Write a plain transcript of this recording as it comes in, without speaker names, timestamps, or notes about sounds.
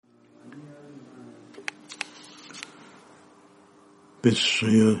This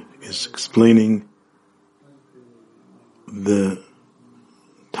is explaining the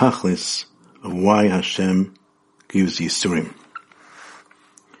tachlis of why Hashem gives Yisurim.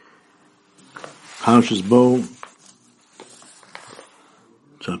 Parashos Bo,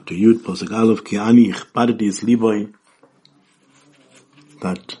 chapter Yud, Pasuk Aleph, Ki ani ichbadeti es liboy,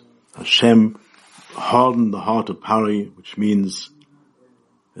 that Hashem hardened the heart of Pari, which means,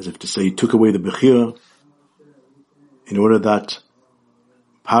 as if to say, he took away the Bechira, in order that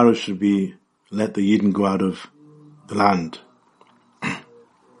Pari should be let the Yidden go out of the land.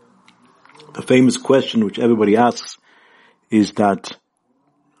 The famous question which everybody asks is that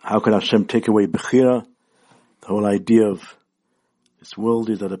how can Hashem take away Bechira? The whole idea of this world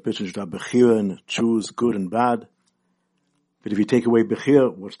is that a person should have Bechira and choose good and bad. But if you take away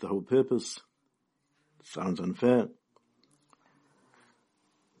Bechira, what's the whole purpose? It sounds unfair.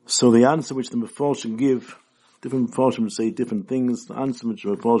 So the answer which the Mefarshim give, different Mefarshim say different things. The answer which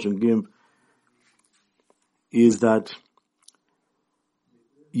the Mefarshim give is that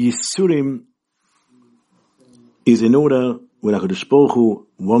Yisurim is in order when HaKadosh Baruch Hu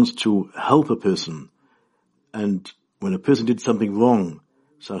wants to help a person, and when a person did something wrong,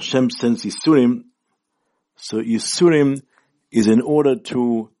 so Hashem sends Yisurim. So Yisurim is in order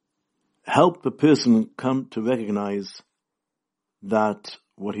to help the person come to recognize that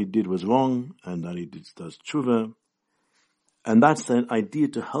what he did was wrong and that he does tshuva. And that's the idea,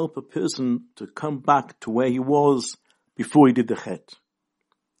 to help a person to come back to where he was before he did the chet.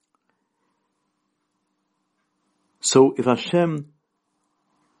 So if Hashem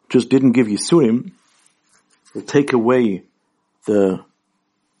just didn't give Yisurim, will take away the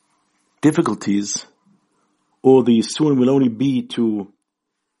difficulties, or the Yisurim will only be to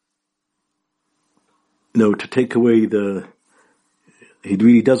take away he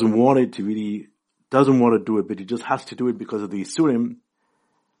really doesn't want it, he really doesn't want to do it, but he just has to do it because of the Yisurim,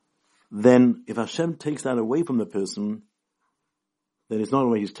 then if Hashem takes that away from the person, then it's not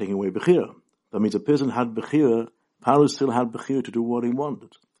only he's taking away Bechira. That means a person had Bechira, Paro still had Bechira to do what he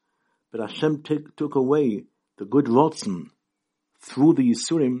wanted. But Hashem took away the good rotzen through the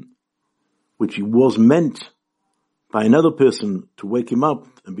Yisurim, which was meant by another person to wake him up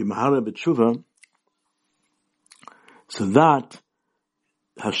and be Mahara B'tshuva, so that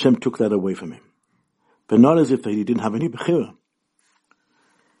Hashem took that away from him. But not as if he didn't have any Bechira.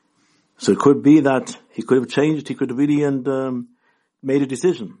 So it could be that he could have changed, he could have really made a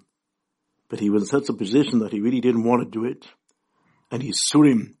decision. But he was in such a position that he really didn't want to do it. And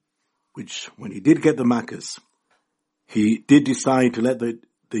Yisurim, which when he did get the Makkahs, he did decide to let the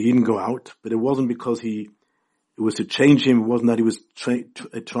Yidden go out, but it wasn't because it was to change him, it wasn't that he was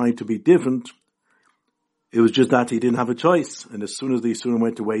trying to be different. It was just that he didn't have a choice. And as soon as the Yisurim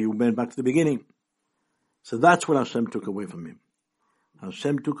went away, he went back to the beginning. So that's what Hashem took away from him.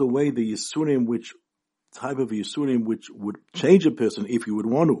 Hashem took away the Yisurim, type of Yisurim which would change a person if he would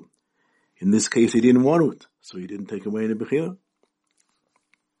want to. In this case, he didn't want it, so he didn't take away any Bechira.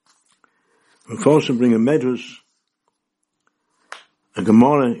 Mefarshim bring a Medrash, a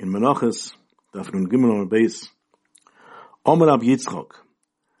Gemara in Menachos, Daf Nun Gimel on a base. Omer Rab Yitzchak,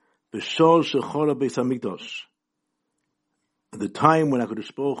 B'shor shechora Beis Hamikdash. At the time when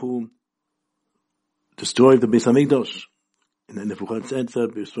HaKadosh Baruch Hu destroyed the Beis Hamikdash, and then the Nebuchadnezzar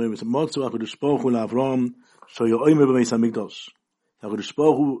said, "Destroyed Beis Hamikdash, HaKadosh Baruch Hu LaAvram, Shoyo Omer Beis Hamikdash." HaKadosh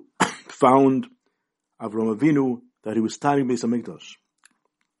Baruch Hu found Avram Avinu that he was standing Beis Hamikdash.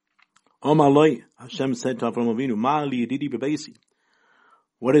 Omar Loi, Hashem said to Avram Avinu, Ma li yedidi bebeisi.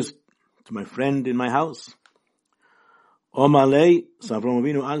 What is to my friend in my house? Omar Lei, so Avram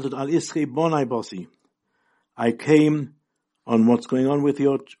Avinu answered, Al ischei bonai bosi. I came on what's going on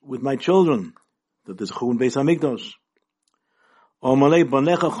with my children, that there's churban Beis Hamikdash. Omar Lei,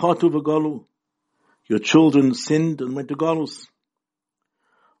 bonecha chotu v'golu. Your children sinned and went to Golus.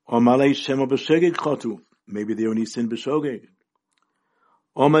 Omalei Shema b'shogeg chotu. Maybe they only sinned b'shogeg.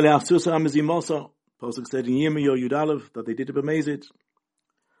 Omalei Asusa amizimosa. Pasuk said in Yirmiyah Yud Aleph that they did it b'mezit.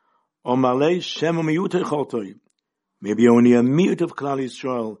 Omalei Shema miyutei chotoi. Maybe only a miyut of Klal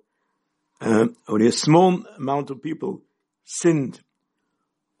Yisrael, only a small amount of people sinned.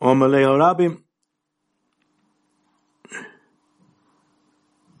 Omalei Arabim.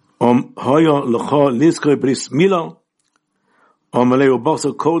 Hoya l'cha lizkei bris milah. Omalei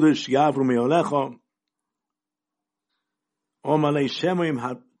Ubasa Kodesh Yavru Me'olecha. Omalei Shemoim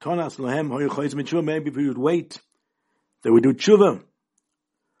had Tonas Lahem Hoy Choyz Mitzvah. Maybe if we would wait, they would do tshuva.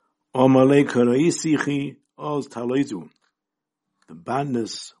 Omalei Karaisichi Oz Taloizu. The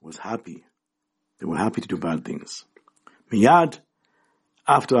badness was happy. They were happy to do bad things. Miyad,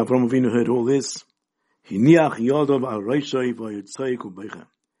 after Avram Avinu heard all this,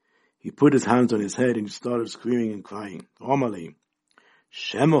 He put his hands on his head and he started screaming and crying.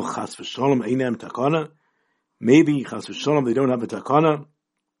 Maybe chas v'sholom they don't have a takana.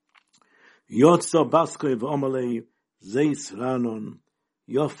 Yotza baskei v'omalei zeis ranon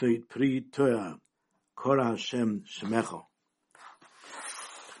yofeit pri toya kora Hashem shemecha.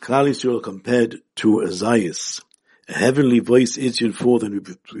 Klal Yisrael compared to a zayis. A heavenly voice issued forth and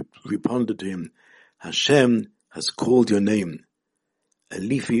responded to him, Hashem has called your name. A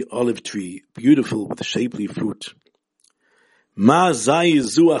leafy olive tree, beautiful with shapely fruit. Ma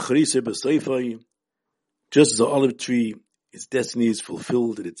zayis zu achrise b'seifai. Just as the olive tree, its destiny is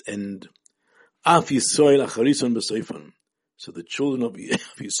fulfilled at its end. Af Yisrael acharison b'seifan. So the children of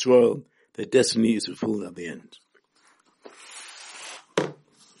Yisrael, their destiny is fulfilled at the end.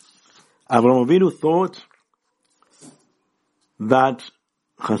 Avraham Avinu thought that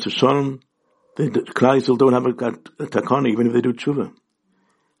Chas v'Shalom, the Klal Yisrael don't have a takana even if they do tshuva,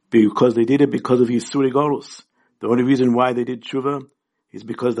 because they did it because of Yisuri Golus. The only reason why they did tshuva is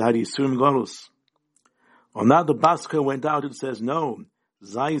because they had Yisurim Golus. On that, the Basker went out and says, no,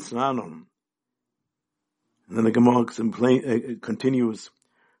 Zayis Ranon. And then the Gemara continues,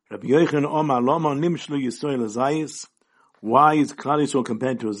 Rabbi Yochanan Omar Lama Nimshlu Yisrael Zayis. Why is Klal Yisrael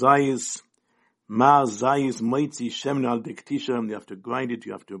compared to a Zayis? Ma Zayis Moitzi Shemen al Diktisha. You have to grind it,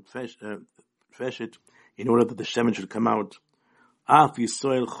 you have to fresh it, in order that the Shemen should come out. Af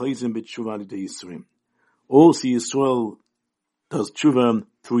Yisrael Choizim B'tshuva L'idei Yisurim. Also Yisrael does tshuva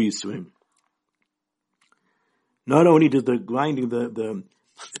through Yisurim. Not only does the grinding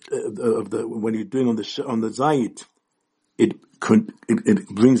when you're doing on the zayit, it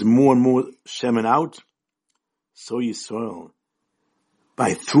brings more and more shemen out. So Yisrael,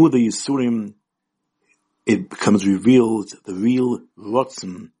 through the Yisurim, it becomes revealed the real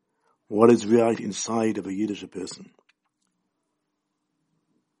rotzen, what is right inside of a Yiddish person.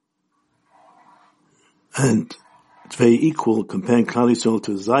 And it's very equal comparing Klal Yisrael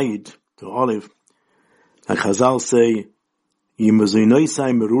to zayit, to olive. Like Chazal say,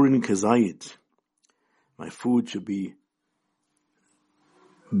 my food should be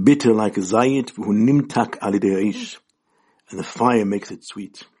bitter like a zayit, and the fire makes it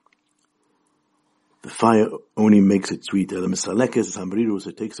sweet. The fire only makes it sweet. So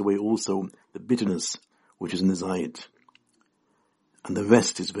it takes away also the bitterness which is in the zayit. And the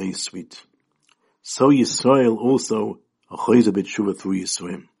rest is very sweet. So Yisrael also, a choyzer b'tshuva through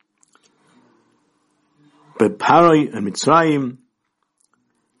Yisrael. But Parai and Mitzrayim,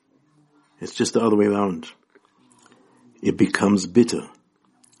 it's just the other way around. It becomes bitter.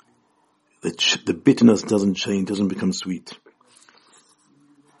 The bitterness doesn't change, doesn't become sweet.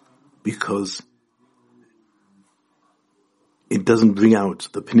 Because it doesn't bring out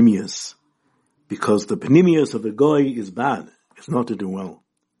the pnimius. Because the pnimius of the goy is bad. It's not to do well.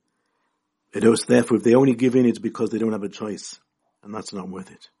 Therefore, if they only give in, it's because they don't have a choice. And that's not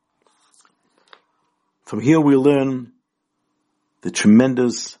worth it. From here we learn the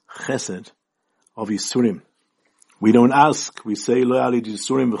tremendous chesed of Yisurim. We don't ask, we say, Lo ali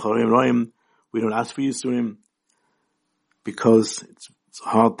Yisurim v'charim roim. We don't ask for Yisurim because it's a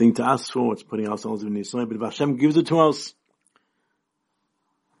hard thing to ask for. It's putting ourselves in Yisurim. But if Hashem gives it to us,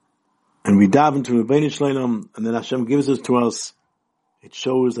 and we dive into Rebbeinu Shleilam, and then Hashem gives it to us, it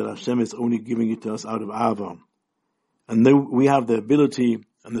shows that Hashem is only giving it to us out of Ahava. And then we have the ability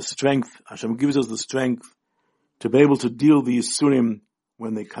and the strength, Hashem gives us the strength to be able to deal the Yisurim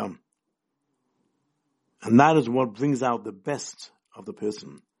when they come. And that is what brings out the best of the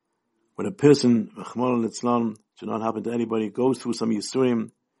person. When a person, Rachmana litzlan, should not happen to anybody, goes through some Yisurim,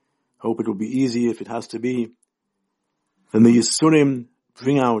 hope it will be easy if it has to be, then the Yisurim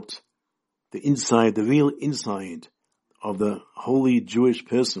bring out the inside, the real inside of the holy Jewish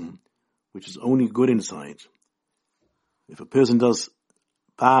person, which is only good inside. If a person does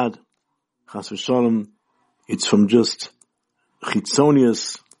bad, chas v'shalom, it's from just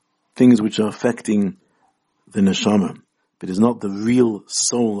chitzonius things which are affecting the neshama, but it's not the real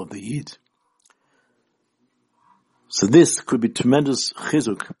soul of the Yid. So this could be tremendous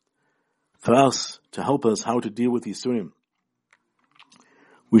chizuk for us to help us how to deal with Yisurim.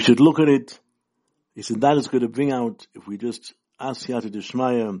 We should look at it. He said that is going to bring out, if we just ask Yata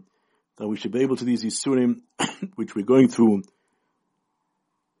Deshmaya, that we should be able to these Yisurim, which we're going through,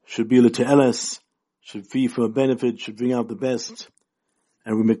 should be l'te'eles, should be for a benefit, should bring out the best,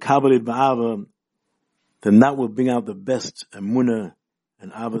 and we mekabel it ba'ava, then that will bring out the best emunah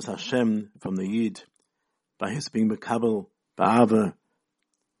and avos Hashem from the Yid, by his being mekabel ba'ava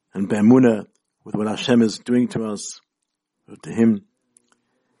and be'emunah with what Hashem is doing to us, or to him.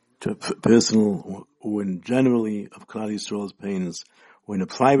 to a personal or in generally of Klal Yisrael's pains, or in a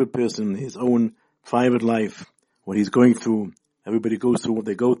private person, his own private life, what he's going through. Everybody goes through what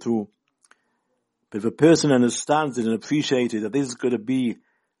they go through. But if a person understands it and appreciates it, that this is going to be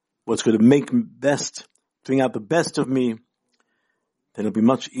what's going to make best, bring out the best of me, then it'll be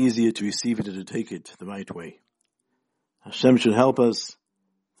much easier to receive it and to take it the right way. Hashem should help us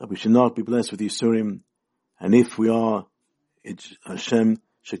that we should not be blessed with Yisurim, and if we are, Hashem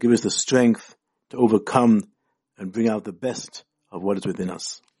should give us the strength to overcome and bring out the best of what is within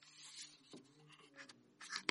us.